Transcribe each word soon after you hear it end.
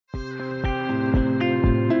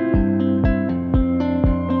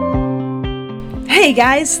Hey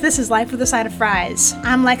guys, this is Life with a Side of Fries.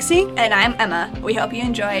 I'm Lexi. And I'm Emma. We hope you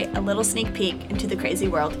enjoy a little sneak peek into the crazy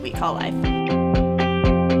world we call life.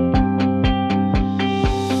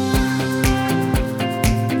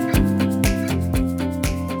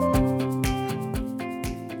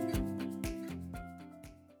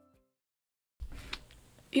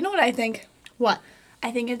 You know what I think? What?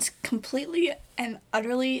 I think it's completely and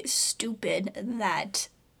utterly stupid that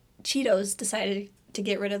Cheetos decided to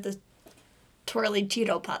get rid of the twirly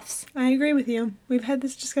Cheeto Puffs. I agree with you. We've had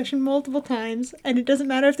this discussion multiple times, and it doesn't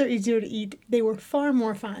matter if they're easier to eat. They were far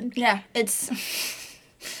more fun. Yeah, it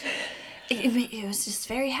was just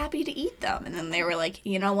very happy to eat them. And then they were like,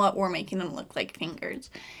 you know what? We're making them look like fingers.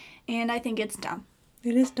 And I think it's dumb.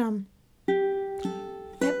 It is dumb.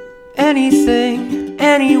 Anything,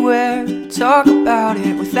 anywhere, talk about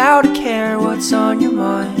it without a care. What's on your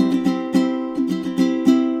mind?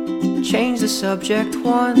 Change the subject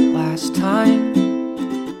one last time.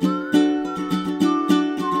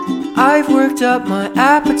 I've worked up my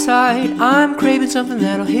appetite. I'm craving something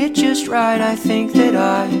that'll hit just right. I think that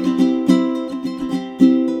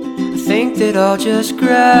I'll just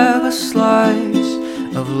grab a slice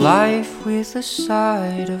of life with a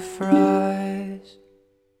side of fries.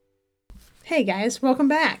 Hey guys, welcome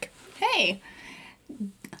back. Hey,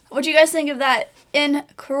 what do you guys think of that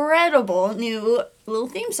incredible new little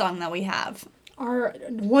theme song that we have? Our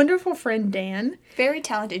wonderful friend Dan Very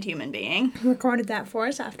talented human being. recorded that for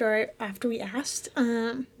us after we asked.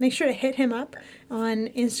 Make sure to hit him up on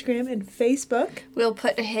Instagram and Facebook. We'll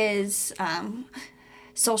put his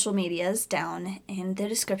social medias down in the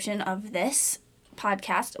description of this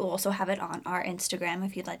podcast. We'll also have it on our Instagram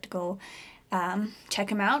if you'd like to go check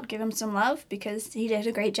him out, give him some love, because he did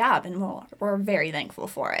a great job, and we're very thankful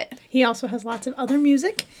for it. He also has lots of other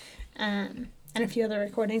music and a few other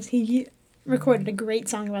recordings. He recorded a great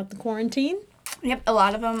song about the quarantine. Yep, a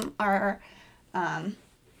lot of them are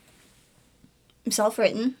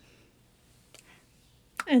self-written.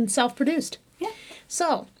 And self-produced. Yeah.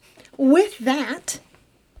 So, with that,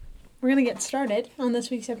 we're going to get started on this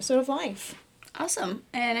week's episode of Life. Awesome.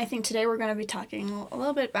 And I think today we're going to be talking a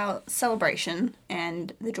little bit about celebration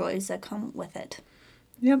and the joys that come with it.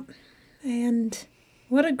 Yep. And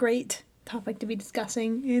what a great topic to be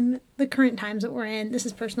discussing in the current times that we're in. This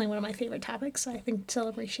is personally one of my favorite topics. I think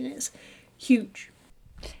celebration is huge.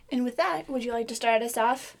 And with that, would you like to start us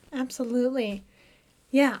off? Absolutely.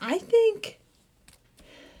 Yeah, I think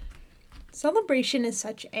celebration is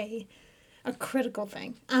such a critical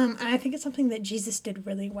thing. And I think it's something that Jesus did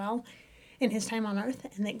really well in his time on earth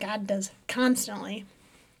and that God does constantly.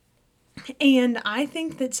 And I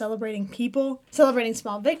think that celebrating people, celebrating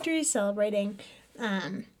small victories, celebrating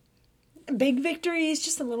big victories,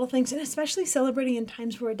 just the little things, and especially celebrating in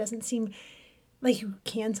times where it doesn't seem like you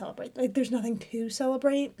can celebrate, like there's nothing to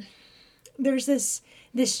celebrate. There's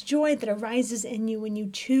this joy that arises in you when you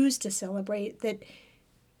choose to celebrate, that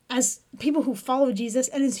as people who follow Jesus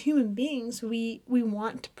and as human beings, we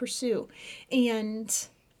want to pursue. And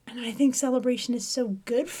I think celebration is so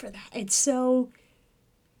good for that. It's so,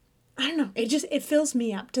 I don't know, it fills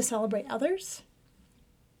me up to celebrate others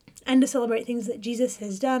and to celebrate things that Jesus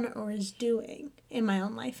has done or is doing in my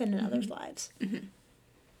own life and in others' lives. Mm-hmm.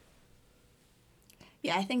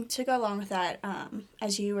 Yeah, I think to go along with that,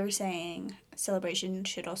 as you were saying, celebration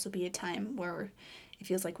should also be a time where it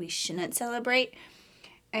feels like we shouldn't celebrate.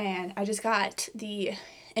 And I just got the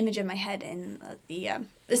image in my head, and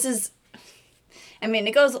this is, I mean,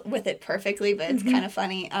 it goes with it perfectly, but it's kind of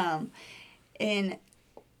funny. In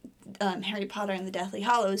Harry Potter and the Deathly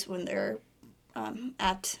Hallows, when they're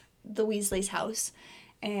at the Weasley's house,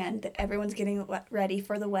 and everyone's getting ready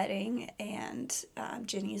for the wedding, and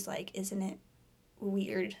Ginny's like, isn't it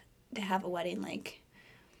weird to have a wedding? Like,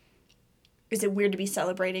 is it weird to be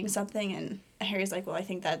celebrating something? And Harry's like, well, I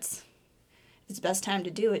think it's the best time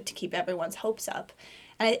to do it to keep everyone's hopes up.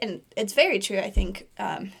 And it's very true, I think,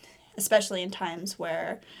 especially in times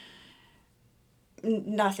where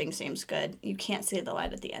nothing seems good. You can't see the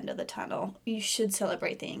light at the end of the tunnel. You should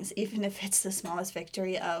celebrate things, even if it's the smallest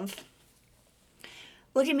victory of,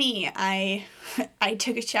 look at me, I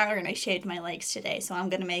took a shower and I shaved my legs today, so I'm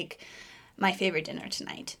going to make my favorite dinner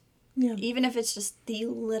tonight. Yeah. Even if it's just the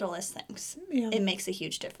littlest things, Yeah. It makes a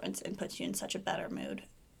huge difference and puts you in such a better mood,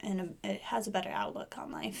 and it has a better outlook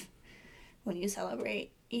on life when you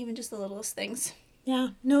celebrate even just the littlest things. Yeah,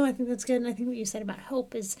 no, I think that's good. And I think what you said about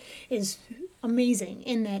hope is amazing,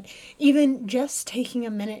 in that even just taking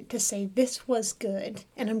a minute to say this was good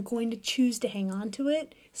and I'm going to choose to hang on to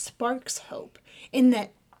it sparks hope, in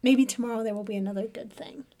that maybe tomorrow there will be another good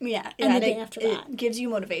thing. Yeah, and the day after that. It gives you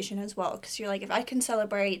motivation as well, because you're like, if I can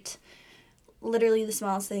celebrate literally the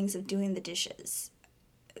smallest things of doing the dishes,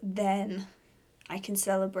 then I can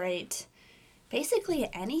celebrate basically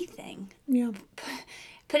anything. Yeah.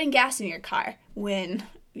 Putting gas in your car when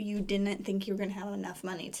you didn't think you were going to have enough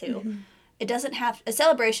money to. A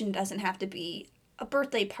celebration doesn't have to be a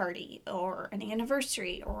birthday party or an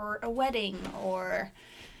anniversary or a wedding or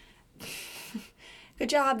good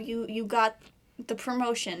job, you got the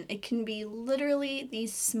promotion. It can be literally the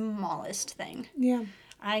smallest thing. Yeah.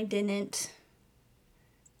 I didn't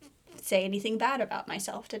say anything bad about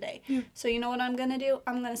myself today. Yeah. So you know what I'm going to do?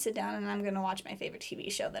 I'm going to sit down and I'm going to watch my favorite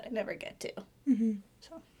TV show that I never get to.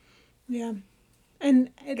 So. Yeah. And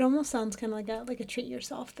it almost sounds kind of like a treat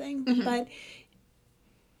yourself thing, but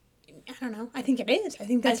I don't know. I think it is. I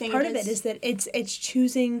think that's part of it is that it's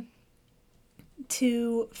choosing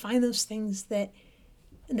to find those things that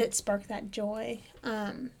spark that joy,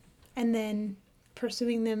 and then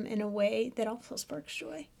pursuing them in a way that also sparks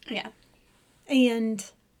joy. Yeah. And,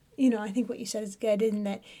 I think what you said is good in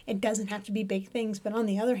that it doesn't have to be big things, but on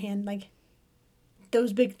the other hand, like,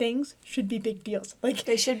 those big things should be big deals. Like,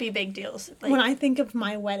 they should be big deals. Like, when I think of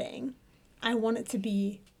my wedding, I want it to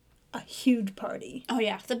be a huge party. Oh,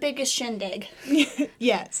 yeah. The biggest shindig.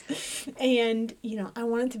 Yes. And, I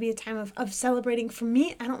want it to be a time of celebrating. For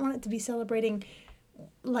me, I don't want it to be celebrating,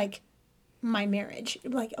 like, my marriage.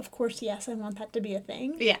 Like, of course, yes, I want that to be a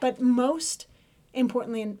thing. Yeah. But most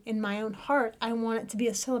importantly, in my own heart, I want it to be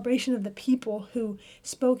a celebration of the people who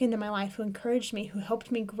spoke into my life, who encouraged me, who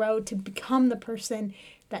helped me grow to become the person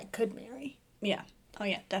that could marry. Yeah. Oh,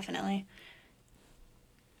 yeah, definitely.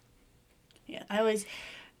 Yeah, I always,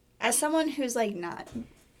 as someone who's, like, not,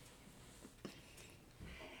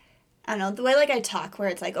 I don't know, the way, like, I talk, where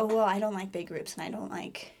it's like, oh, well, I don't like big groups, and I don't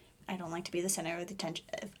like to be the center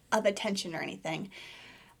of attention or anything.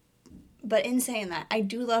 But in saying that, I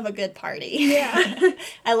do love a good party. Yeah.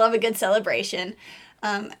 I love a good celebration.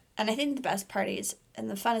 And I think the best parties and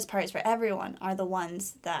the funnest parties for everyone are the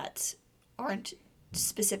ones that aren't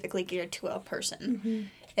specifically geared to a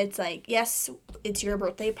person. It's like, yes, it's your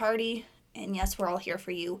birthday party, and yes, we're all here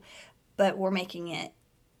for you, but we're making it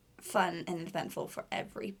fun and eventful for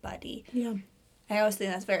everybody. Yeah. I always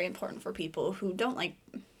think that's very important for people who don't like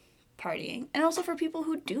partying, and also for people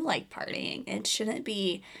who do like partying. It shouldn't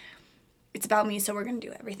be, it's about me, so we're going to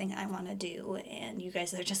do everything I want to do, and you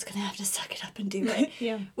guys are just going to have to suck it up and do it.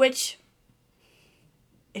 Yeah. Which,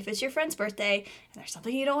 if it's your friend's birthday, and there's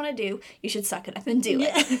something you don't want to do, you should suck it up and do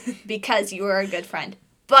it, because you are a good friend.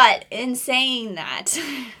 But in saying that,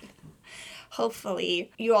 hopefully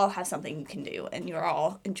you all have something you can do, and you're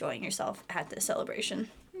all enjoying yourself at this celebration.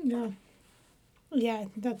 Yeah. Yeah, I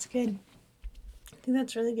think that's good. I think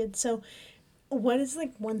that's really good. So, what is,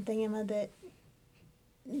 like, one thing, Emma, that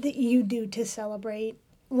you do to celebrate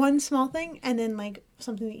one small thing, and then, like,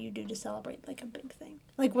 something that you do to celebrate, like, a big thing?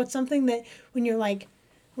 Like, what's something that when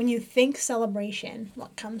you think celebration,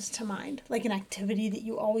 what comes to mind? Like, an activity that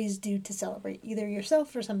you always do to celebrate either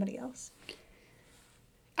yourself or somebody else.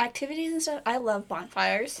 Activities and stuff, I love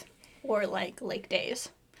bonfires or, like, lake days.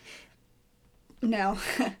 No.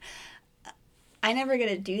 I never get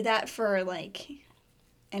to do that for, like,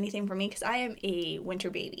 anything for me, because I am a winter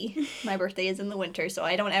baby. My birthday is in the winter, so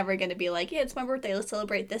I don't ever get to be like, yeah, it's my birthday, let's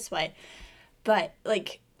celebrate this way. But,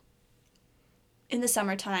 like, in the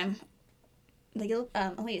summertime, like,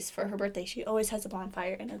 Elise, for her birthday, she always has a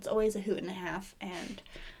bonfire, and it's always a hoot and a half, and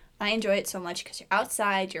I enjoy it so much because you're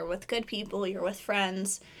outside, you're with good people, you're with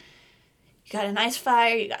friends, you got a nice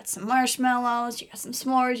fire, you got some marshmallows, you got some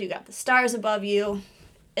s'mores, you got the stars above you.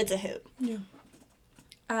 It's a hoot. Yeah.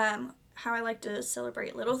 How I like to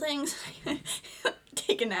celebrate little things.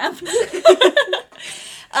 Take a nap.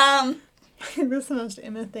 That's the most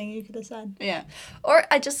Emma thing you could have said. Yeah. Or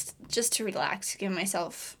I just to relax, give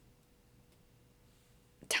myself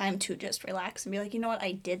time to just relax and be like, you know what,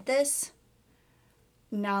 I did this.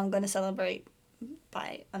 Now I'm going to celebrate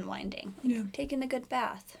by unwinding. Yeah. Taking a good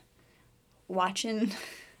bath. Watching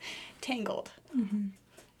Tangled. Mm-hmm.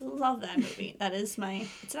 Love that movie. That is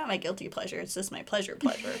it's not my guilty pleasure, it's just my pleasure.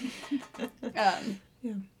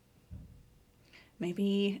 Yeah.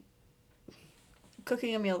 Maybe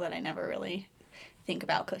cooking a meal that I never really think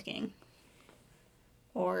about cooking.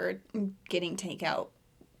 Or getting takeout.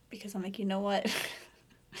 Because I'm like, you know what?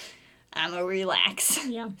 I'm a relax.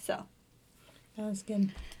 Yeah. So. That was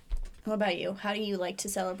good. What about you? How do you like to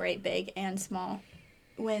celebrate big and small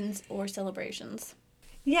wins or celebrations?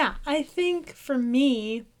 Yeah, I think for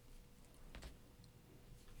me,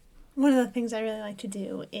 one of the things I really like to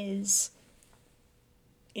do is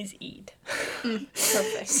eat.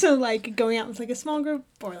 Perfect. So, like, going out with, like, a small group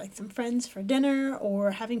or, like, some friends for dinner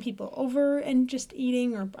or having people over and just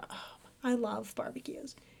eating or, oh my I love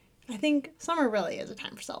barbecues. I think summer really is a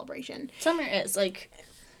time for celebration. Summer is, like,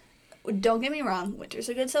 don't get me wrong, winter's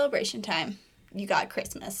a good celebration time. You got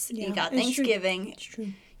Christmas, Yeah, you got it's true. Thanksgiving, It's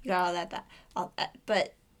true. you got all that.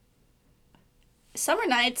 But summer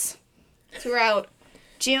nights throughout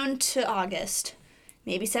June to August,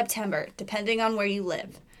 maybe September, depending on where you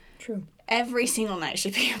live, True. every single night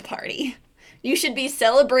should be a party. You should be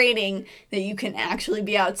celebrating that you can actually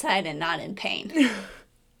be outside and not in pain.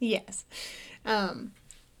 Yes. And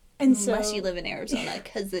Unless so you live in Arizona,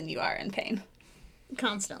 because then you are in pain.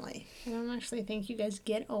 constantly. I don't actually think you guys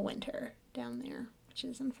get a winter down there, which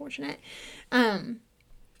is unfortunate.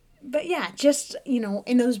 But yeah, just,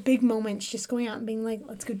 in those big moments, just going out and being like,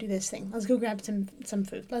 let's go do this thing. Let's go grab some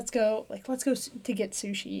food. Let's go to get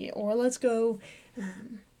sushi, or let's go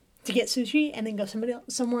to get sushi and then go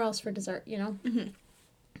somewhere else for dessert, Mm-hmm.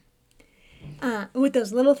 With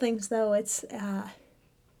those little things, though, it's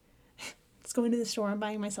going to the store and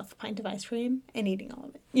buying myself a pint of ice cream and eating all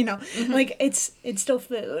of it. Mm-hmm. Like it's still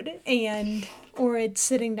food, or it's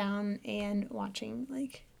sitting down and watching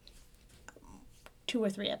like 2 or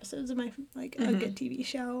 3 episodes of my a good TV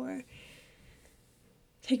show, or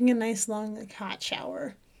taking a nice long hot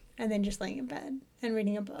shower and then just laying in bed and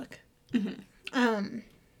reading a book. Mm-hmm.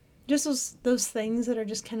 Just those things that are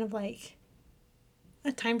just kind of like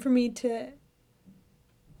a time for me to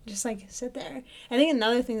just sit there. I think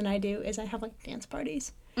another thing that I do is I have dance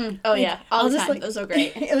parties. Oh yeah, all I'll the just, time. Those are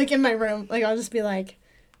great. In my room, I'll just be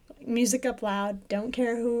music up loud. Don't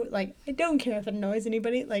care who. I don't care if it annoys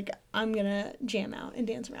anybody. I'm gonna jam out and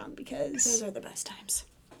dance around Those because are the best times.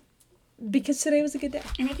 today was a good day.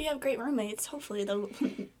 And if you have great roommates, hopefully they'll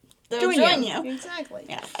join you. Exactly.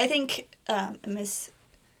 Yeah, I think a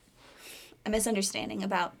misunderstanding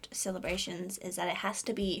about celebrations is that it has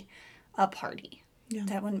to be a party. Yeah.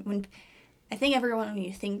 That when I think everyone, when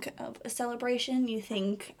you think of a celebration, you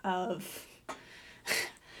think of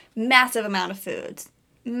massive amount of foods,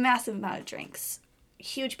 massive amount of drinks,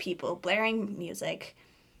 huge people blaring music,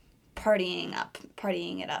 partying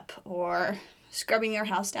it up, or scrubbing your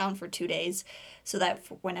house down for 2 days so that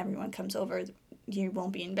when everyone comes over, you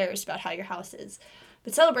won't be embarrassed about how your house is.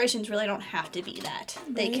 But celebrations really don't have to be that.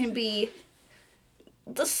 They Right. can be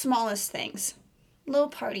the smallest things, little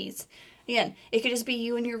parties. Again, it could just be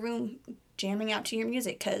you in your room jamming out to your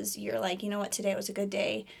music because you're like, you know what, today was a good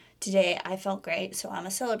day. Today I felt great, so I'm going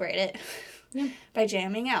to celebrate it by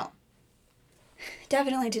jamming out.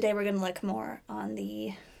 Definitely today we're going to look more on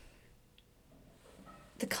the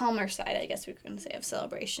calmer side, I guess we can say, of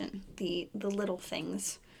celebration. The little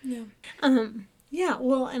things. Yeah. Yeah,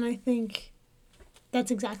 well, and I think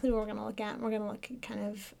that's exactly what we're going to look at. We're going to look at kind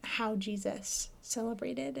of how Jesus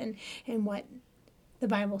celebrated and what the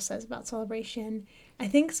Bible says about celebration. I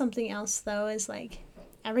think something else, though, is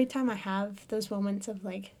every time I have those moments of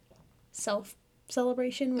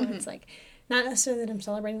self-celebration where it's not necessarily that I'm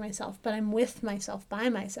celebrating myself, but I'm with myself, by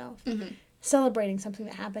myself, celebrating something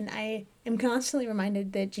that happened, I am constantly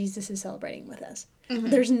reminded that Jesus is celebrating with us.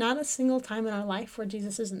 There's not a single time in our life where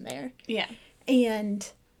Jesus isn't there. Yeah. And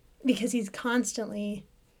because he's constantly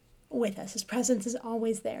with us, his presence is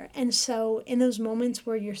always there. And so in those moments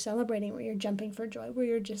where you're celebrating, where you're jumping for joy, where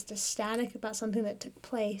you're just ecstatic about something that took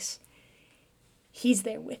place, he's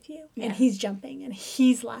there with you. Yeah. And he's jumping and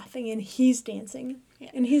he's laughing and he's dancing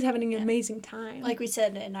and he's having an amazing time. Like we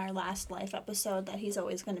said in our last life episode, that he's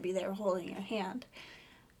always going to be there holding your hand.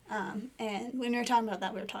 And when we were talking about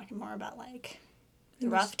that, we were talking more about the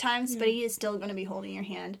rough times, but he is still going to be holding your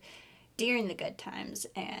hand during the good times,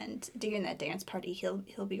 and during that dance party,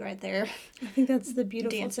 he'll be right there. I think that's the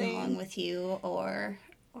beautiful dancing thing. along with you, or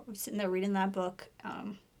sitting there reading that book.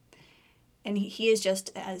 And he is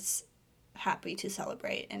just as happy to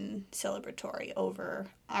celebrate and celebratory over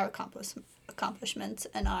our accomplishments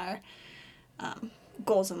and our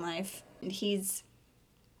goals in life. And he's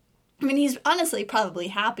honestly probably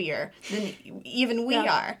happier than even we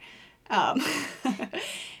are.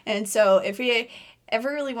 And so if we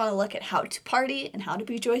ever really want to look at how to party and how to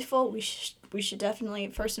be joyful, we should definitely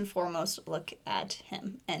first and foremost look at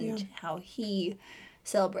him and how he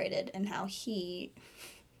celebrated and how he.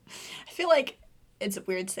 I feel like it's a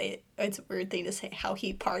weird thing to say how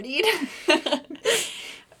he partied,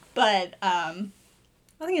 but I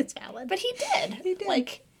think it's valid. But he did. He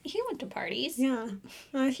did. He went to parties. Yeah.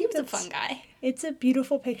 He was a fun guy. It's a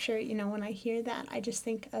beautiful picture. When I hear that, I just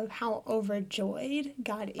think of how overjoyed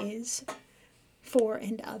God is for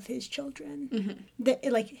and of his children.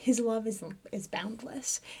 His love is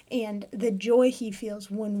boundless, and the joy he feels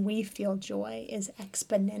when we feel joy is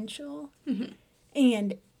exponential.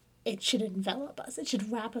 And it should envelop us. It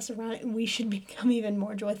should wrap us around it, and we should become even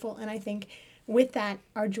more joyful. And I think with that,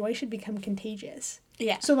 our joy should become contagious.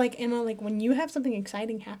 Yeah. So, like, Emma, like, when you have something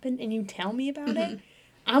exciting happen and you tell me about it,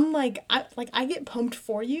 I'm like, I get pumped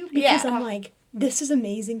for you because I'm like, this is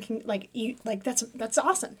amazing. That's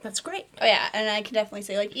awesome. That's great. Oh, yeah, and I can definitely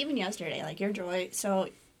say, like, even yesterday, like, your joy, so,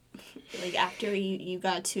 like, after you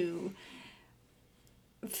got to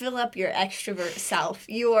fill up your extrovert self,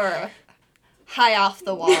 you were high off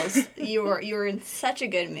the walls. you were in such a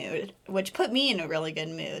good mood, which put me in a really good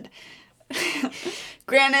mood.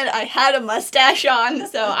 Granted, I had a mustache on,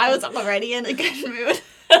 so I was already in a good mood.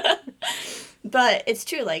 But it's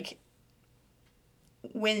true, like,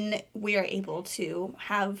 when we are able to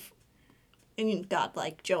have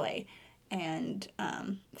God-like joy and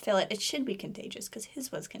feel it, it should be contagious, because his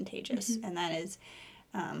was contagious. And that is,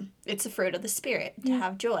 it's a fruit of the Spirit to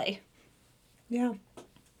have joy. Yeah.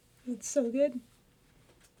 It's so good.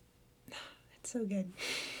 It's so good.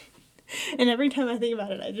 And every time I think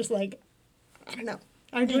about it, I just, like, I don't know.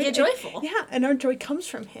 You get joyful. Yeah, and our joy comes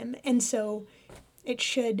from him. And so it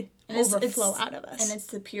should overflow out of us. And it's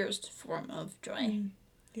the purest form of joy.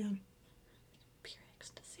 Yeah. Pure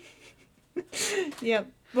ecstasy.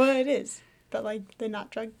 Yep. Well, it is. But, like, the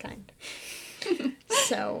not drug kind.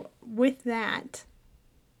 So, with that,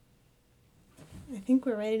 I think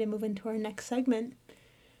we're ready to move into our next segment.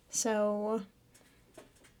 So,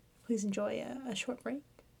 please enjoy a short break.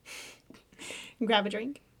 Grab a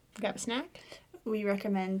drink. Grab a snack. We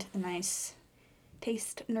recommend a nice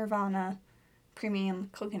Taste Nirvana premium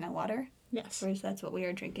coconut water. Yes. Because that's what we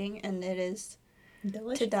are drinking, and it is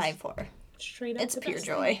Delicious. to die for. Straight up. It's the pure best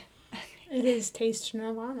joy. thing. It is Taste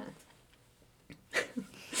Nirvana.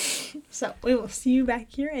 So, we will see you back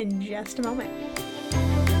here in just a moment.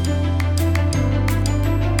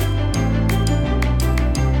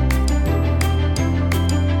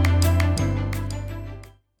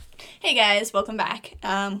 Hey guys, welcome back.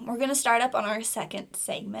 We're going to start up on our second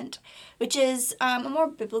segment, which is a more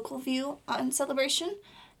biblical view on celebration,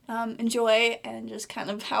 and joy, and just kind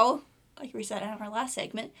of how, like we said in our last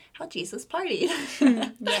segment, how Jesus partied.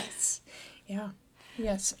 Yes. Yeah.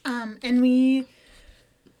 Yes. And we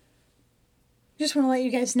just want to let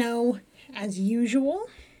you guys know, as usual,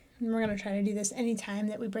 and we're going to try to do this anytime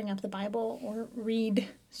that we bring up the Bible or read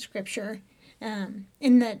scripture,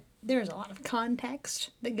 in that there's a lot of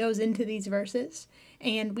context that goes into these verses,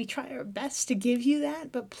 and we try our best to give you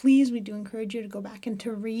that, but please, we do encourage you to go back and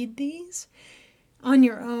to read these on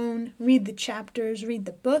your own, read the chapters, read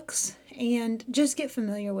the books, and just get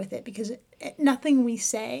familiar with it, because nothing we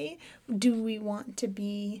say do we want to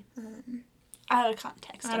be out of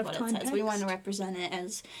context Out of of what it says. We want to represent it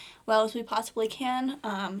as well as we possibly can.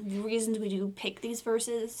 The reasons we do pick these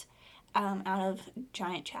verses out of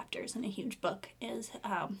giant chapters in a huge book is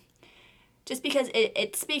just because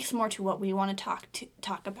it speaks more to what we want to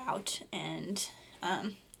talk about, and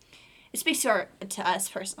it speaks to us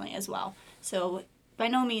personally as well. So by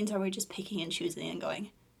no means are we just picking and choosing and going,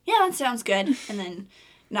 yeah, that sounds good, and then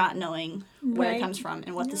not knowing where it comes from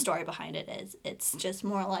and what the story behind it is. It's just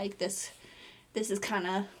more like this is kind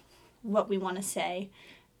of what we want to say,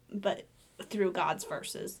 but through God's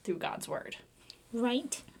verses, through God's word.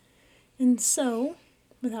 right. And so,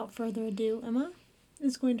 without further ado, Emma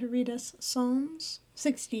is going to read us Psalms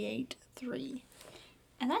 68:3.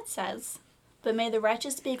 And that says, "But may the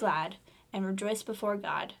righteous be glad and rejoice before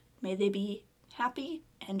God. May they be happy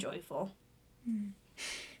and joyful."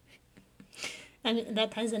 And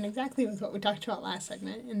that ties in exactly with what we talked about last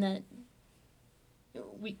segment, in that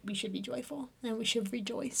we should be joyful and we should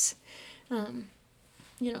rejoice.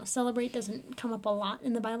 Celebrate doesn't come up a lot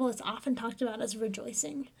in the Bible. It's often talked about as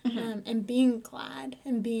rejoicing, and being glad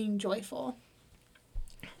and being joyful.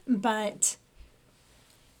 But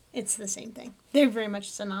it's the same thing. They're very much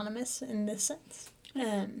synonymous in this sense.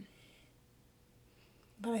 But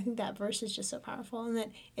I think that verse is just so powerful, and that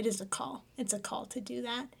it is a call. It's a call to do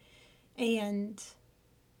that, and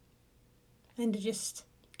to just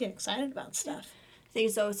get excited about stuff. I think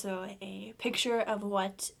it's also a picture of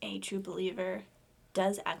what a true believer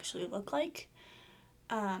does actually look like.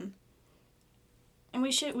 And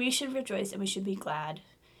we should rejoice, and we should be glad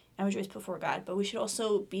and rejoice before God, but we should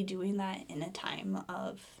also be doing that in a time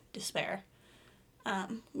of despair.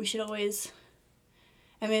 We should always,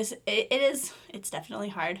 it's definitely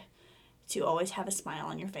hard to always have a smile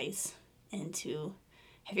on your face and to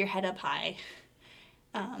have your head up high.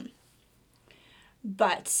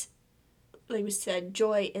 But like we said,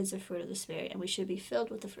 joy is a fruit of the Spirit, and we should be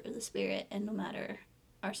filled with the fruit of the Spirit, and no matter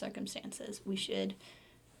our circumstances, we should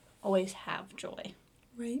always have joy.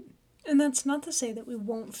 Right. And that's not to say that we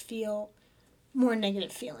won't feel more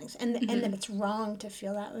negative feelings, and and that it's wrong to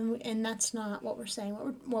feel that, and that's not what we're saying.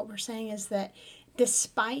 What we're saying is that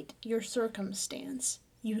despite your circumstance,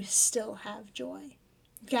 you still have joy.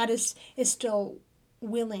 God is still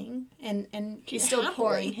willing and He's still happily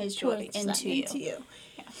pouring his joy pours that into you.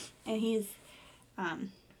 Yeah. And he's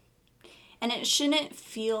and it shouldn't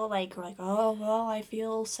feel like we're like, oh well, I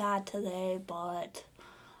feel sad today, but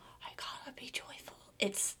I gotta be joyful.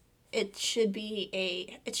 It should be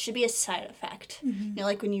a side effect. You know,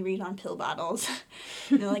 like when you read on pill bottles,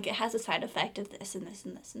 you know, like it has a side effect of this and this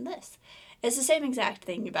and this and this. It's the same exact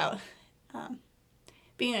thing about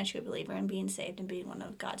being a true believer and being saved and being one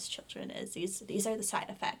of God's children. Is these are the side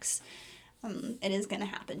effects. It is going to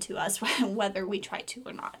happen to us whether we try to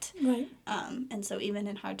or not. Right. And so even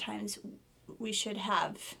in hard times, we should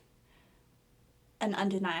have an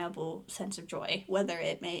undeniable sense of joy, whether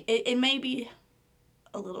it may be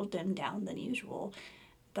a little dimmed down than usual,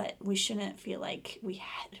 but we shouldn't feel like we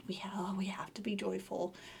have to be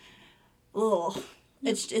joyful. Oh,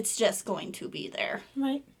 it's just going to be there.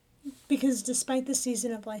 Right. Because despite the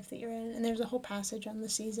season of life that you're in, and there's a whole passage on the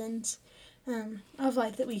seasons of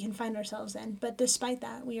life that we can find ourselves in, but despite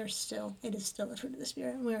that, it is still the fruit of the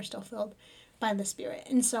Spirit, and we are still filled by the Spirit.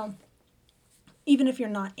 And so, even if you're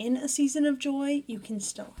not in a season of joy, you can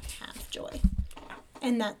still have joy.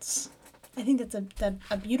 And I think that's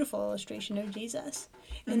a beautiful illustration of Jesus,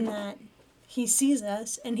 in that he sees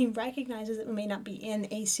us and he recognizes that we may not be in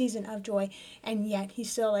a season of joy, and yet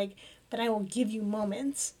he's still like, but I will give you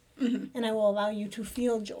moments and I will allow you to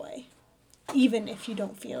feel joy, even if you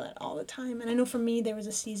don't feel it all the time. And I know for me, there was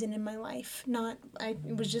a season in my life, it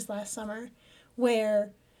was just last summer,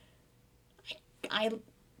 where I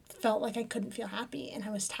felt like I couldn't feel happy, and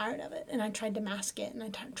I was tired of it, and I tried to mask it, and I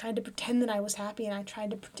tried to pretend that I was happy, and I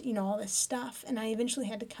tried to, all this stuff, and I eventually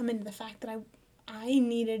had to come into the fact that I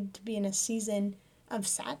needed to be in a season of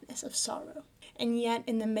sadness, of sorrow, and yet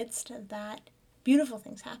in the midst of that, beautiful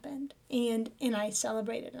things happened, and I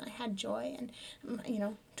celebrated, and I had joy, and,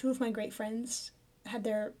 two of my great friends had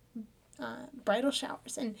their bridal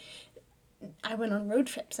showers, and I went on road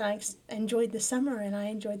trips, and I enjoyed the summer, and I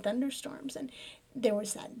enjoyed thunderstorms, and there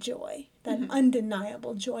was that joy, that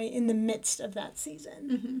undeniable joy in the midst of that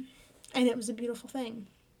season. And it was a beautiful thing.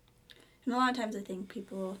 And a lot of times I think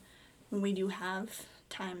people, when we do have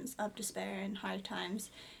times of despair and hard times,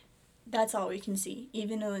 that's all we can see.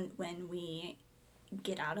 Even when we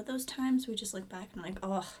get out of those times, we just look back and like,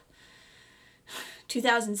 oh,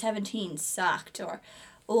 2017 sucked, or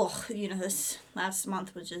oh, this last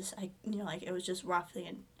month was just, it was just rough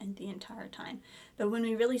the entire time. But when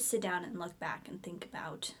we really sit down and look back and think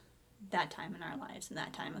about that time in our lives and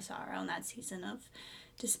that time of sorrow and that season of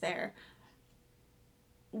despair,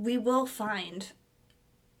 we will find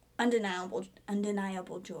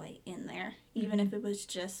undeniable joy in there, even if it was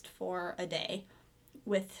just for a day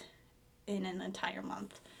in an entire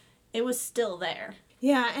month. It was still there.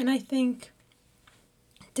 Yeah, and I think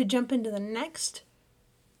to jump into the next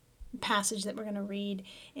passage that we're going to read,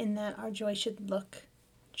 in that our joy should look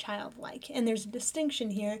childlike. And there's a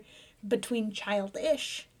distinction here between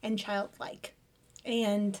childish and childlike.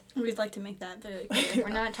 And we'd like to make that very clear.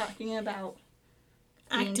 We're not talking about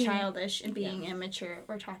being childish and being immature.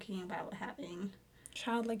 We're talking about having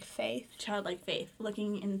childlike faith. Childlike faith,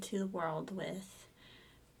 looking into the world with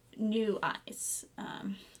new eyes,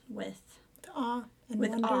 with awe and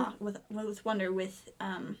with wonder. Awe, with wonder, with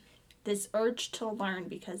this urge to learn,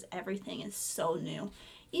 because everything is so new.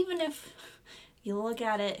 Even if you look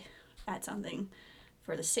at something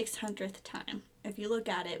for the 600th time, if you look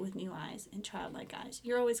at it with new eyes and childlike eyes,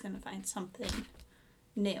 you're always going to find something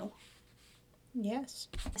new. Yes.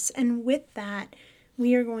 And with that,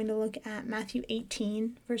 we are going to look at Matthew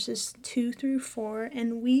 18, verses 2 through 4,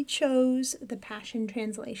 and we chose the Passion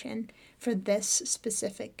Translation for this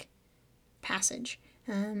specific passage.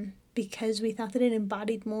 Because we thought that it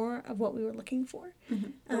embodied more of what we were looking for.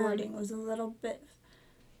 The wording was a little bit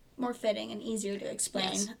more fitting and easier to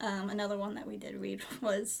explain. Yes. Another one that we did read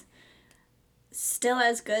was still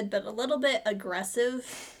as good, but a little bit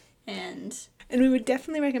aggressive. And we would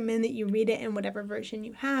definitely recommend that you read it in whatever version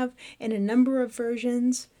you have. In a number of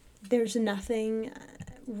versions, there's nothing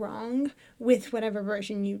wrong with whatever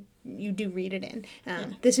version you do read it in.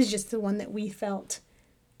 This is just the one that we felt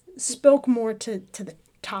spoke more to the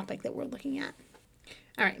topic that we're looking at.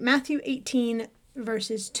 All right, Matthew 18,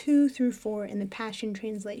 verses 2 through 4 in the Passion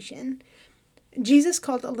Translation. Jesus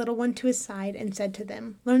called a little one to his side and said to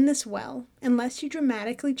them, "Learn this well. Unless you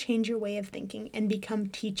dramatically change your way of thinking and become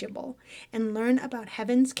teachable and learn about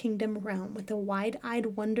heaven's kingdom realm with the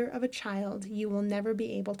wide-eyed wonder of a child, you will never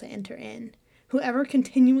be able to enter in. Whoever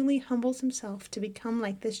continually humbles himself to become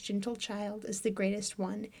like this gentle child is the greatest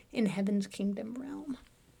one in heaven's kingdom realm.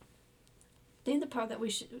 I think the part that we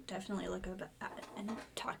should definitely look at and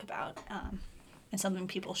talk about, and something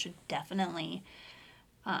people should definitely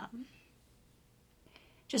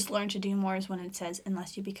just learn to do more, is when it says,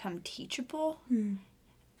 unless you become teachable.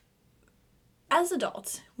 As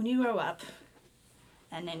adults, when you grow up,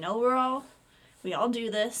 and I know we all do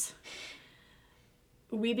this,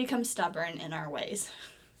 we become stubborn in our ways.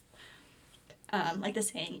 Like the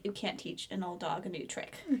saying, you can't teach an old dog a new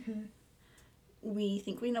trick. We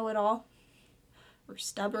think we know it all. We're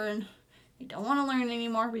stubborn. We don't want to learn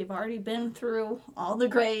anymore. We've already been through all the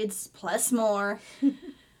grades, plus more.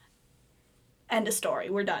 End of story.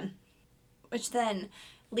 We're done. Which then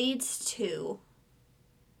leads to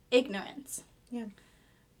ignorance. Yeah.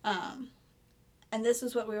 And this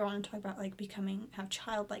is what we want to talk about, like have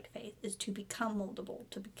childlike faith, is to become moldable,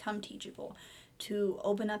 to become teachable, to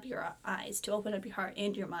open up your eyes, to open up your heart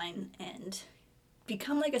and your mind, and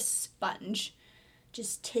become like a sponge.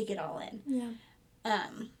 Just take it all in. Yeah.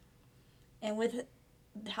 And with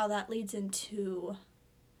how that leads into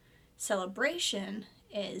celebration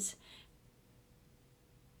is,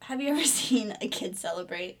 have you ever seen a kid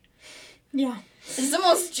celebrate? Yeah. It's the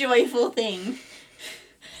most joyful thing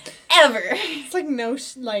ever. It's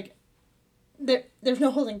like there's no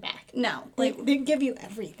holding back. No. They give you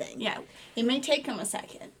everything. Yeah. It may take them a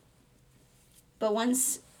second. But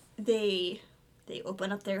once they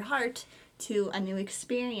open up their heart to a new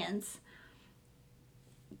experience,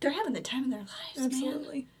 they're having the time of their lives,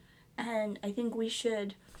 Absolutely. man. And I think we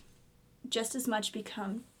should just as much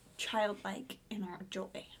become childlike in our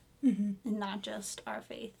joy. And not just our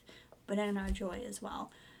faith, but in our joy as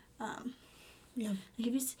well. Yeah.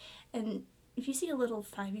 If you see a little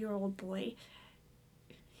 5-year-old boy,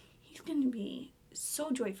 he's going to be so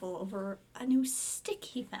joyful over a new stick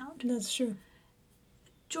he found. That's true.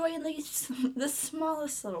 Joy in the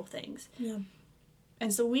smallest little things. Yeah.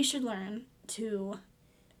 And so we should learn to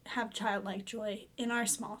have childlike joy in our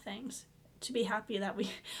small things. To be happy that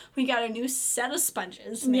we got a new set of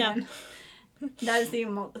sponges, man. Yeah. That is the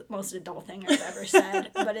most adult thing I've ever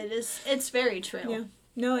said, but it's very true. Yeah.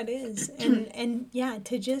 No, it is. And yeah,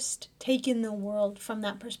 to just take in the world from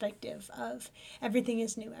that perspective of everything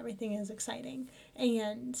is new, everything is exciting.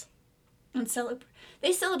 And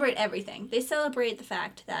they celebrate everything. They celebrate the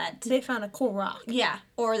fact that they found a cool rock. Yeah,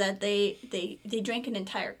 or that they drank an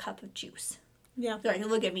entire cup of juice. Yeah. They're like,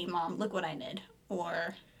 look at me, Mom, look what I did.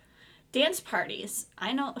 Or dance parties.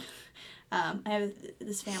 I know I have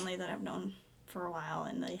this family that I've known for a while,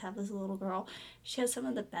 and they have this little girl. She has some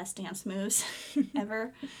of the best dance moves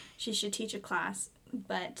ever. She should teach a class,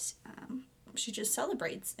 but she just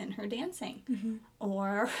celebrates in her dancing.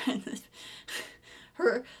 Or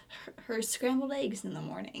her scrambled eggs in the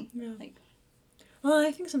morning. Yeah. Well,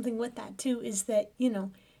 I think something with that too is that,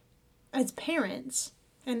 as parents,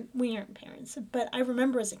 and we aren't parents, but I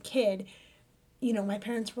remember as a kid, my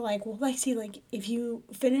parents were like, well, Lexi, if you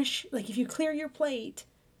finish, if you clear your plate,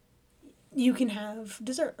 you can have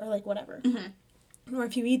dessert, or whatever. Or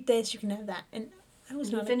if you eat this, you can have that. And I was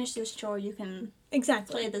if you finish this chore, you can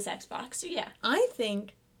exactly play this Xbox. So, yeah. I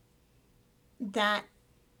think that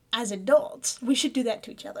as adults, we should do that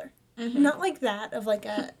to each other. Not like that of a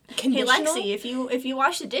conditional. Hey Lexi, if you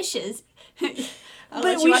wash the dishes, I'll but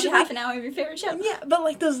let you watch half an hour of your favorite show. Yeah,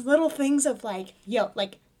 but those little things of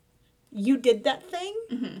you did that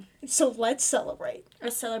thing, so let's celebrate. Or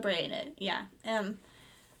celebrate it, yeah. And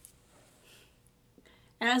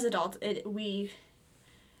as adults,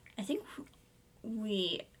 I think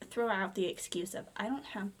we throw out the excuse of, I don't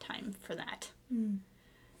have time for that.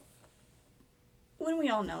 When we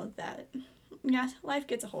all know that, yes, life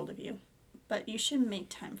gets a hold of you, but you should make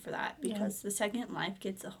time for that, because the second life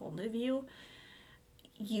gets a hold of you,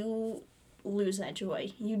 you lose that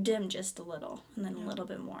joy. You dim just a little, and then a little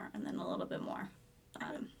bit more, and then a little bit more.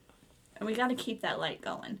 And we got to keep that light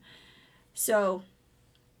going. So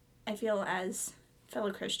I feel as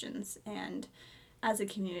fellow Christians and as a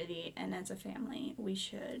community and as a family, we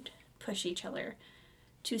should push each other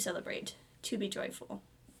to celebrate, to be joyful,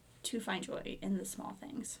 to find joy in the small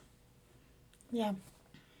things. Yeah.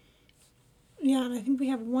 Yeah, and I think we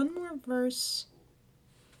have one more verse,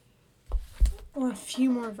 or a few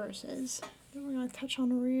more verses, that we're going to touch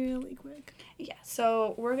on really quick. Yeah,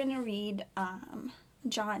 so we're going to read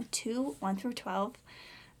John 2, 1 through 12.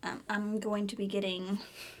 I'm going to be getting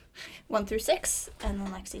 1 through 6, and then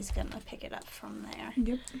Lexi's going to pick it up from there.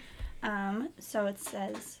 Yep. So it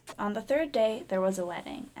says, on the third day there was a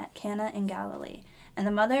wedding at Cana in Galilee, and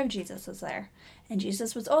the mother of Jesus was there, and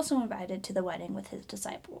Jesus was also invited to the wedding with his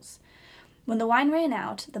disciples. When the wine ran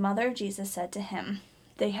out, the mother of Jesus said to him,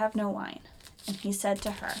 "They have no wine." And he said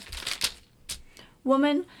to her,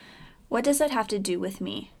 "Woman, what does that have to do with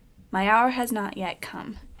me? My hour has not yet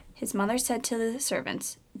come." His mother said to the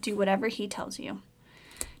servants, "Do whatever he tells you."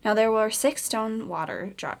 Now there were 6 stone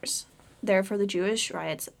water jars there for the Jewish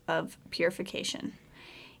rites of purification,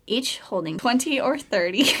 each holding 20 or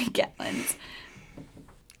 30 gallons.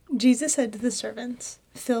 Jesus said to the servants,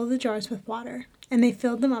 "Fill the jars with water." And they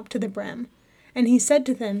filled them up to the brim. And he said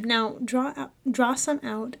to them, "Now draw some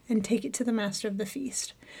out and take it to the master of the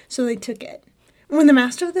feast." So they took it. When the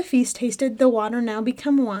master of the feast tasted the water now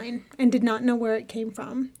become wine, and did not know where it came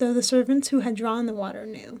from, though the servants who had drawn the water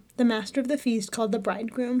knew, the master of the feast called the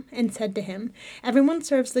bridegroom, and said to him, "Everyone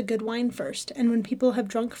serves the good wine first, and when people have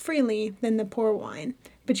drunk freely, then the poor wine.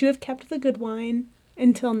 But you have kept the good wine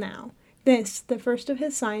until now." This, the first of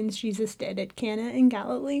his signs Jesus did at Cana in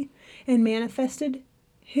Galilee, and manifested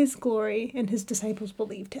his glory, and his disciples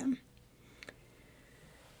believed him.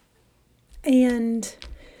 And,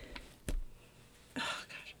 oh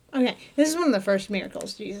gosh, okay, this is one of the first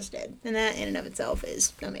miracles Jesus did, and that in and of itself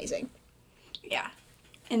is amazing. Yeah.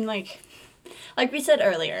 And like we said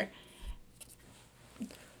earlier,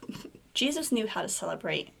 Jesus knew how to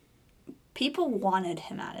celebrate. People wanted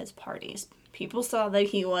him at his parties. People saw that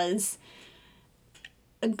he was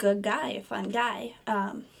a good guy, a fun guy.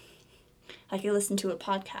 Like I listened to a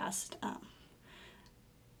podcast.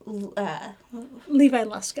 Levi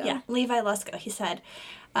Lusko. Yeah, Levi Lusko. He said,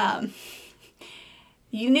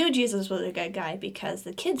 "You knew Jesus was a good guy because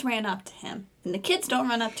the kids ran up to him. And the kids don't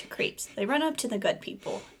run up to creeps. They run up to the good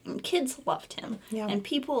people. And kids loved him. Yeah. And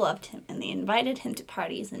people loved him. And they invited him to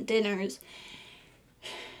parties and dinners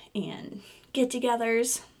and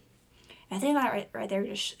get-togethers." I think that right there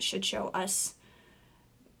just should show us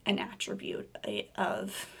an attribute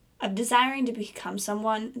of desiring to become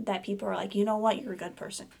someone that people are like, "You know what, you're a good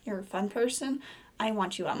person. You're a fun person. I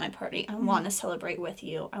want you at my party. I want to celebrate with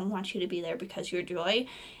you. I want you to be there because your joy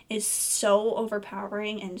is so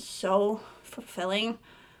overpowering and so fulfilling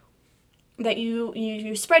that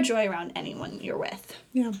you spread joy around anyone you're with."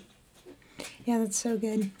 Yeah. Yeah, that's so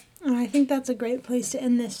good. And I think that's a great place to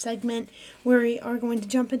end this segment, where we are going to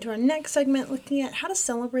jump into our next segment, looking at how to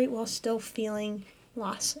celebrate while still feeling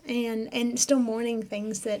loss and still mourning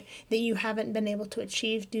things that you haven't been able to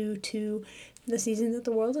achieve due to the season that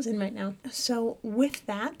the world is in right now. So with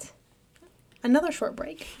that, another short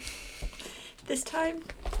break. This time,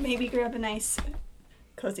 maybe grab a nice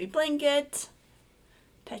cozy blanket,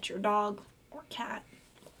 pet your dog or cat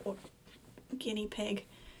or guinea pig,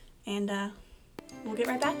 and we'll get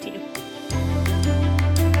right back to you.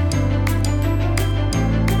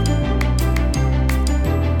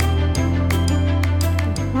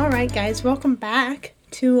 All right, guys, welcome back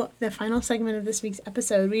to the final segment of this week's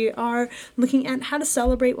episode. We are looking at how to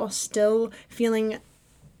celebrate while still feeling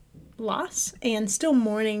loss and still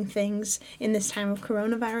mourning things in this time of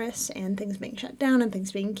coronavirus and things being shut down and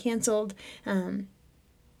things being canceled.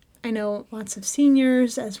 I know lots of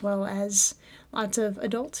seniors as well as lots of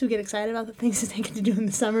adults who get excited about the things that they get to do in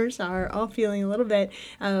the summers are all feeling a little bit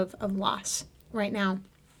of loss right now.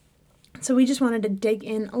 So we just wanted to dig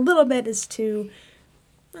in a little bit as to,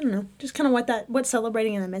 I don't know, just kind of what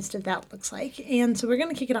celebrating in the midst of that looks like. And so we're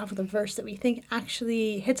going to kick it off with a verse that we think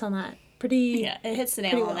actually hits on that pretty. Yeah, it hits the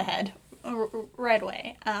nail on the head right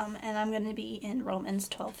away. And I'm going to be in Romans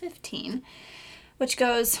 12:15, which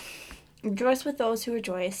goes, "Rejoice with those who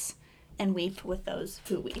rejoice, and weep with those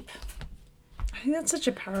who weep." I think that's such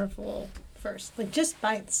a powerful verse, like just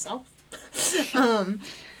by itself.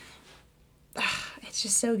 It's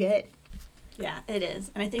just so good. Yeah, it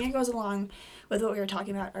is. And I think it goes along with what we were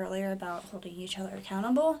talking about earlier about holding each other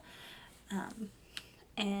accountable.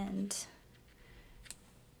 And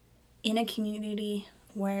in a community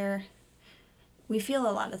where we feel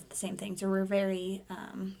a lot of the same things, or we're very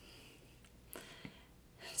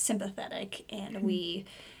sympathetic and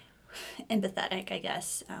empathetic, I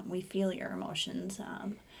guess. We feel your emotions.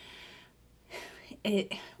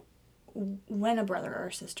 When a brother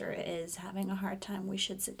or sister is having a hard time, we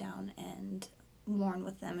should sit down and mourn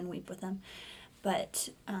with them and weep with them. But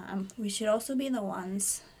we should also be the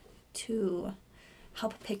ones to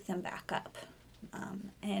help pick them back up,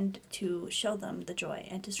 and to show them the joy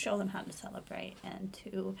and to show them how to celebrate and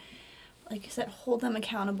to, like I said, hold them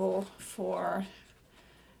accountable for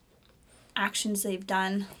actions they've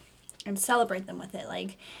done and celebrate them with it.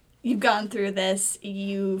 Like, you've gone through this,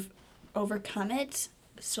 you've overcome it,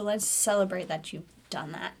 so let's celebrate that you've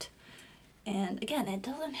done that. And again, it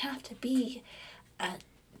doesn't have to be a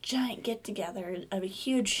giant get-together of a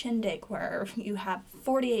huge shindig where you have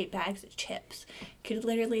 48 bags of chips. Could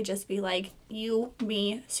literally just be like, you,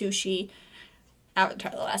 me, sushi,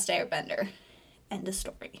 Avatar: The Last Airbender. End of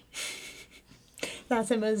story. That's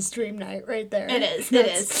Emma's dream night right there. It is.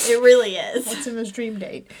 It really is. That's Emma's dream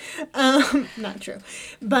date. Not true.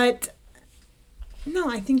 But no,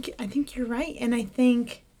 I think you're right. And I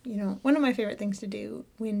think, one of my favorite things to do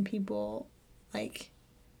when people like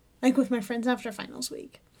with my friends after finals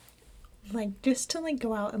week, just to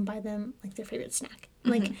go out and buy them their favorite snack.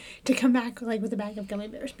 To come back with a bag of gummy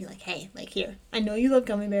bears and be like, hey, here, I know you love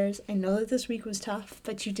gummy bears. I know that this week was tough,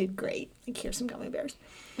 but you did great. Here's some gummy bears.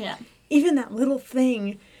 Yeah. Even that little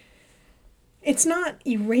thing, it's not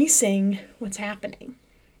erasing what's happening.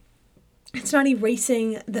 It's not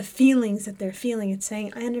erasing the feelings that they're feeling. It's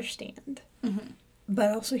saying, I understand. Mm-hmm.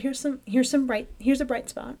 But also here's a bright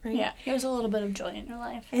spot, right? Yeah, here's a little bit of joy in your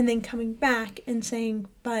life. And then coming back and saying,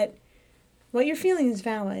 but what you're feeling is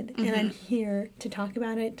valid, and I'm here to talk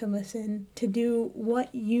about it, to listen, to do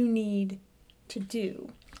what you need to do.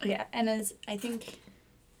 Yeah, and as I think,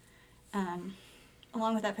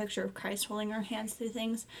 along with that picture of Christ holding our hands through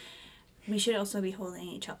things, we should also be holding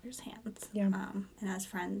each other's hands. Yeah. And as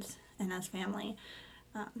friends and as family,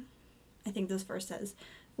 I think this verse says,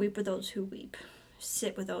 weep with those who weep,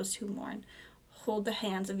 sit with those who mourn, hold the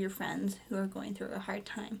hands of your friends who are going through a hard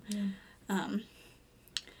time. Yeah.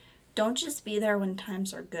 Don't just be there when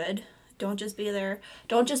times are good. Don't just be there.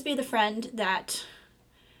 Don't just be the friend that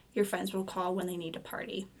your friends will call when they need a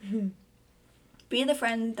party. Mm-hmm. Be the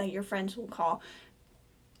friend that your friends will call,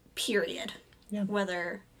 period. Yeah.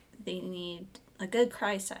 Whether they need a good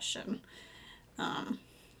cry session,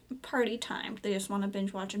 party time, they just want to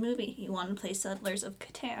binge watch a movie, you want to play Settlers of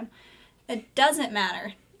Catan. It doesn't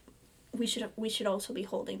matter. We should also be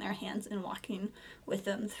holding their hands and walking with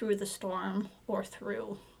them through the storm or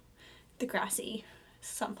through the grassy,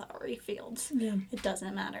 sunflowery fields. Yeah. It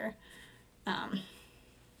doesn't matter.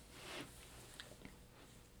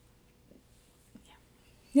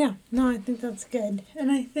 Yeah, no, I think that's good.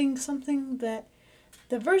 And I think something that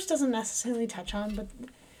the verse doesn't necessarily touch on, but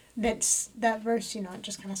that verse, it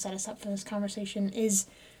just kind of set us up for this conversation, is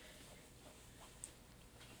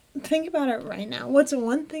think about it right now. What's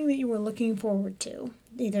one thing that you were looking forward to?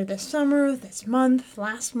 Either this summer, this month,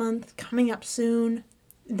 last month, coming up soon,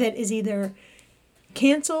 that is either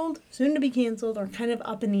canceled, soon to be canceled, or kind of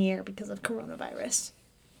up in the air because of coronavirus.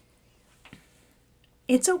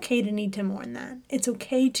 It's okay to need to mourn that. It's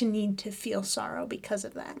okay to need to feel sorrow because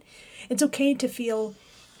of that. It's okay to feel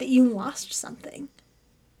that you lost something.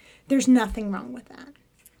 There's nothing wrong with that.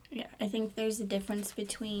 Yeah, I think there's a difference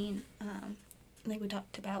between, like we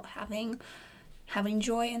talked about, having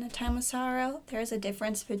joy in a time of sorrow. There's a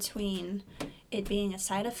difference between it being a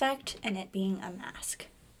side effect and it being a mask.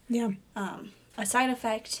 Yeah. A side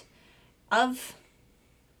effect of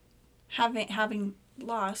having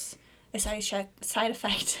loss, a side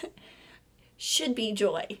effect should be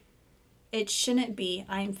joy. It shouldn't be,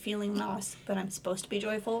 I'm feeling loss, but I'm supposed to be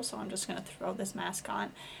joyful, so I'm just going to throw this mask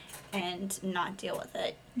on and not deal with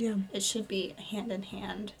it. Yeah. It should be a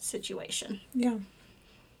hand-in-hand situation. Yeah.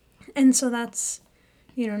 And so that's,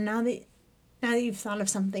 now that you've thought of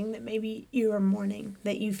something that maybe you are mourning,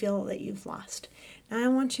 that you feel that you've lost, now I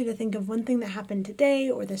want you to think of one thing that happened today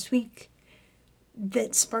or this week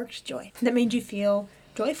that sparked joy, that made you feel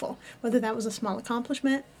joyful. Whether that was a small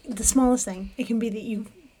accomplishment, the smallest thing. It can be that you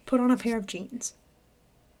put on a pair of jeans.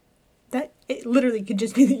 That it literally could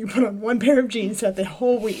just be that you put on one pair of jeans throughout the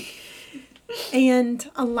whole week. And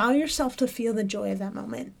allow yourself to feel the joy of that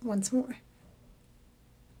moment once more.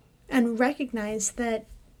 And recognize that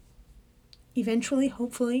eventually,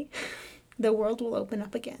 hopefully, the world will open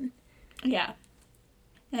up again. Yeah.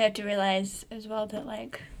 I have to realize as well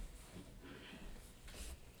that,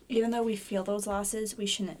 even though we feel those losses, we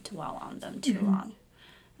shouldn't dwell on them too long.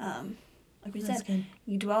 Like we said, good.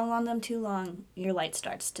 You dwell on them too long, your light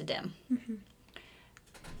starts to dim. Mm-hmm.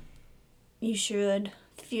 You should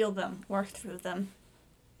feel them, work through them,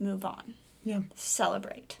 move on. Yeah.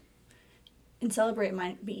 Celebrate. And celebrate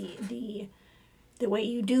might be the way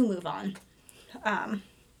you do move on.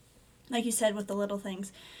 Like you said, with the little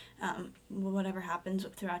things, whatever happens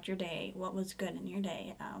throughout your day, what was good in your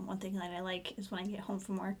day. One thing that I like is when I get home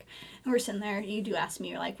from work and we're sitting there, you do ask me,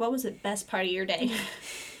 you're like, what was the best part of your day?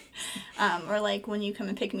 Or when you come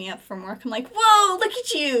and pick me up from work, I'm like, whoa, look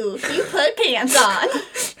at you. You put pants on.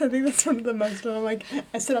 I think that's one of the most,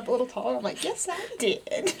 I sit up a little taller, I'm like, yes, I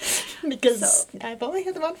did. Because I've only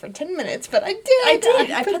had them on for 10 minutes, but I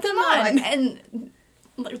did. I put them on. And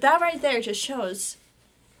that right there just shows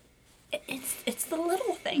it's the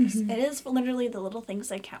little things. It is literally the little things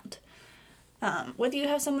that count. Whether you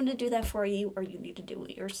have someone to do that for you or you need to do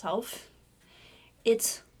it yourself,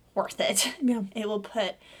 it's worth it. Yeah. It will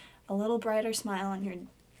put a little brighter smile on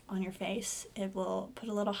your face. It will put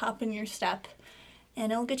a little hop in your step,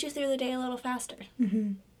 and it'll get you through the day a little faster.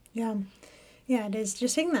 Yeah. Yeah, it is.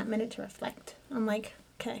 Just taking that minute to reflect on, like,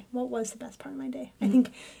 okay, what was the best part of my day? I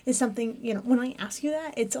think is something, when I ask you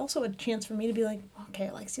that, it's also a chance for me to be like, okay,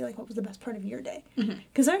 Alexia, like, what was the best part of your day?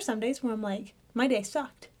 Because there are some days where I'm like, my day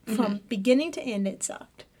sucked. From beginning to end, it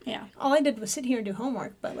sucked. Yeah. All I did was sit here and do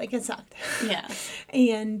homework, but, like, it sucked. Yeah.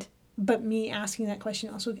 But me asking that question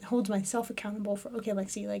also holds myself accountable for, okay,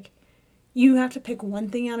 Lexi, like, you have to pick one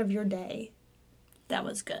thing out of your day That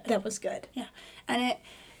was good. that was good. Yeah. And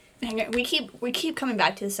we keep coming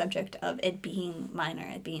back to the subject of it being minor,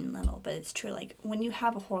 it being little, but it's true. Like, when you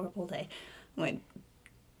have a horrible day, when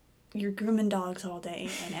you're grooming dogs all day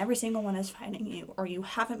and every single one is fighting you, or you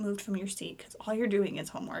haven't moved from your seat because all you're doing is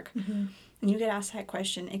homework, and you get asked that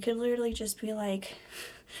question, it could literally just be like,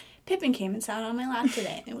 Pippin came and sat on my lap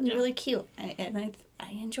today. It was really cute, and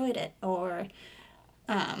I enjoyed it. Or,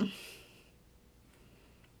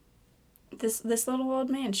 this little old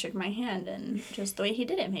man shook my hand, and just the way he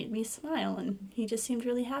did it made me smile, and he just seemed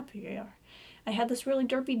really happy. Or I had this really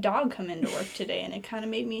derpy dog come into work today, and it kind of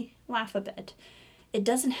made me laugh a bit. It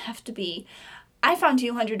doesn't have to be, I found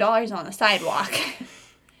 $200 on the sidewalk.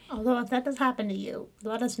 Although if that does happen to you,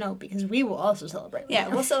 let us know, because we will also celebrate with you.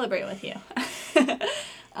 We'll celebrate with you.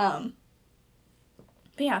 But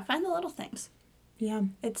yeah, find the little things. Yeah.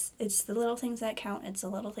 It's the little things that count. It's the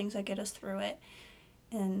little things that get us through it.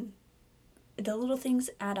 And the little things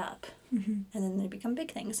add up. And then they become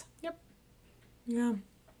big things. Yep. Yeah.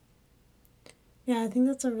 Yeah, I think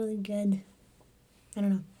that's a really good, I don't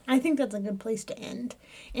know. I think that's a good place to end,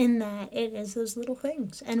 in that it is those little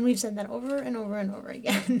things. And we've said that over and over and over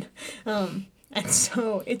again. And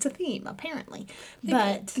so it's a theme, apparently.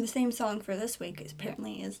 But the theme song for this week is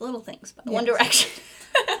apparently Little Things by One Direction.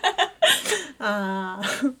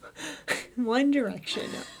 One Direction.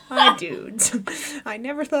 Hi, dudes. I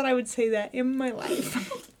never thought I would say that in my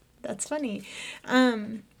life. That's funny.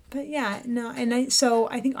 But yeah, no, so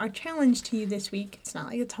I think our challenge to you this week, it's not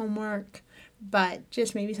like it's homework, but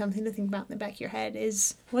just maybe something to think about in the back of your head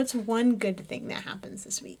is, what's one good thing that happens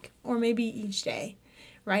this week? Or maybe each day.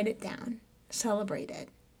 Write it down. Celebrate it.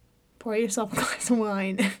 Pour yourself a glass of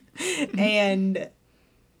wine. And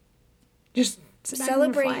just sit back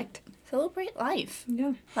and reflect. Celebrate life.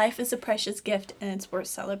 Yeah. Life is a precious gift, and it's worth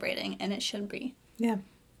celebrating, and it should be. Yeah.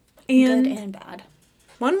 Good and bad.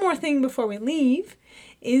 One more thing before we leave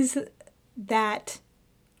is that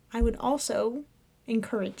I would also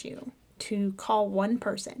encourage you to call one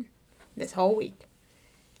person this whole week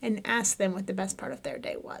and ask them what the best part of their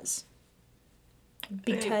day was.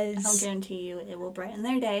 Because I'll guarantee you it will brighten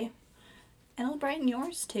their day, and it'll brighten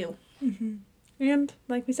yours too. And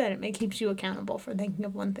like we said, it keeps you accountable for thinking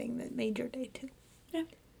of one thing that made your day too. Yeah.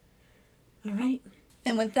 All right.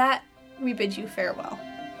 And with that, we bid you farewell.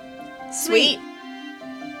 Sweet.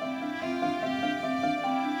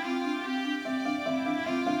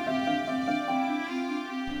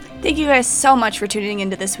 Thank you guys so much for tuning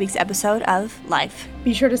into this week's episode of Life.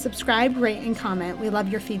 Be sure to subscribe, rate, and comment. We love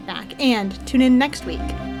your feedback. And tune in next week.